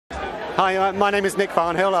Hi, my name is Nick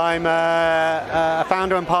Farnhill. I'm a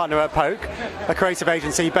founder and partner at Poke, a creative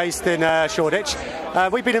agency based in Shoreditch.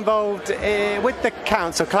 We've been involved with the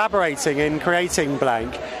council, collaborating in creating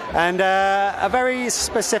Blank, and a very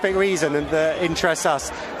specific reason that interests us.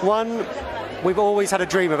 One, we've always had a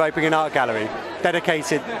dream of opening an art gallery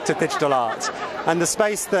dedicated to digital art, and the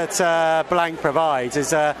space that Blank provides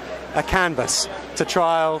is a canvas to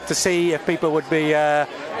trial, to see if people would be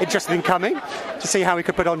interested in coming, to see how we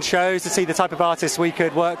could put on shows, to see the type of artists we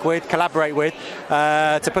could work with, collaborate with,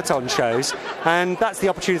 to put on shows. And that's the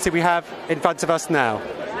opportunity we have in front of us now.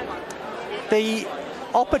 The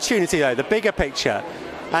opportunity, though, the bigger picture,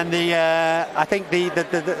 and I think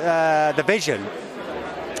the vision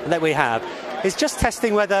that we have is just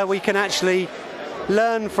testing whether we can actually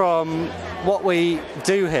learn from what we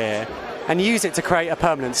do here and use it to create a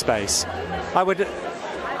permanent space. I would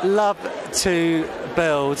love to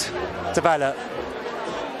build, develop,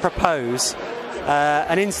 propose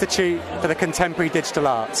an institute for the contemporary digital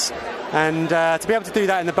arts, and to be able to do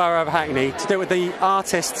that in the borough of Hackney, to do it with the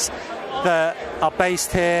artists that are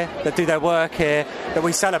based here, that do their work here, that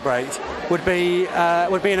we celebrate, would be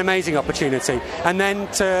an amazing opportunity. And then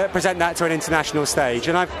to present that to an international stage.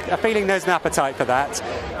 And I've a feeling there's an appetite for that.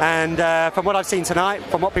 And from what I've seen tonight,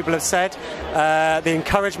 from what people have said, the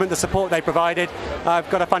encouragement, the support they provided, I've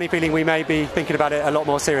got a funny feeling we may be thinking about it a lot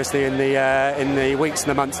more seriously in the weeks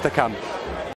and the months to come.